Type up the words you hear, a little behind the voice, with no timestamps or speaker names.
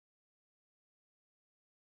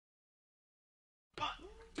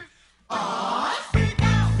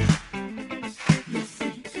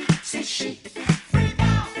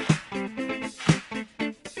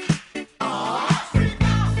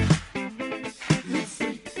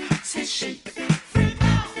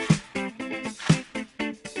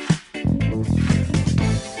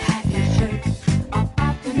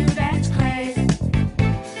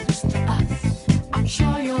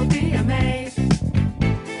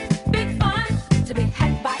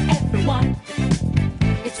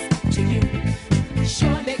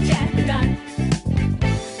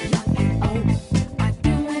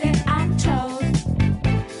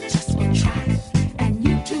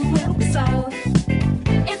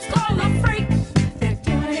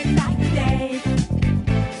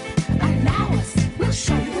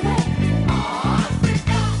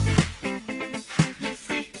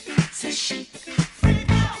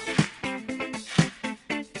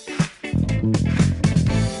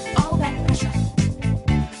All that pressure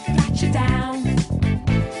got you down,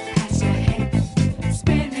 has your head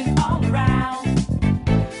spinning all around.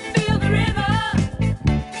 Feel the rhythm,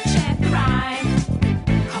 chant the rhyme.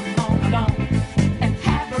 Come on along and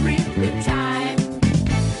have a real good time.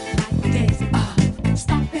 Like the days of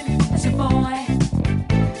stomping as a boy.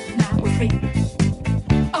 Now we're free.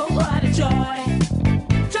 Oh, what a joy!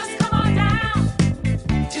 Just come on down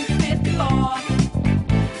to the fifth floor.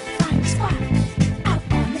 Find a spot out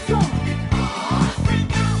on the floor. Oh,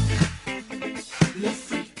 freak out! Le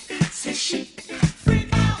freak, c'est chic.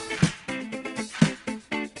 Freak out!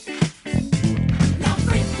 Now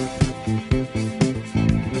freak!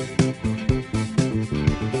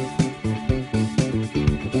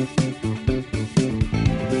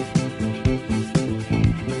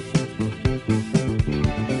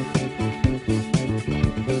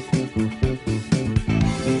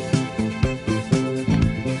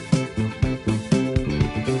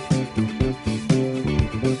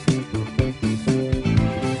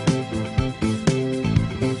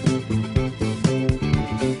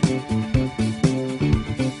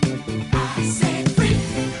 I said freak!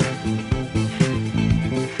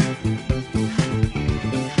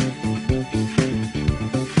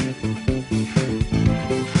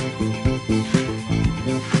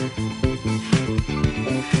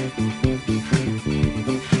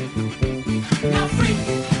 Now freak!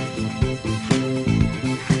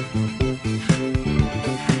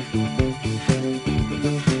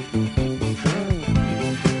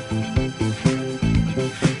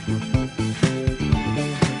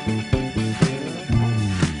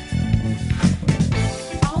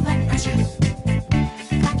 All that pressure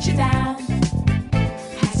got you down,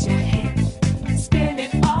 has your head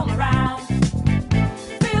spinning all around.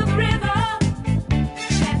 Feel the rhythm,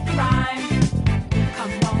 chant the rhyme.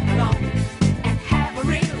 Come on along and have a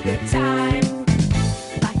real good time.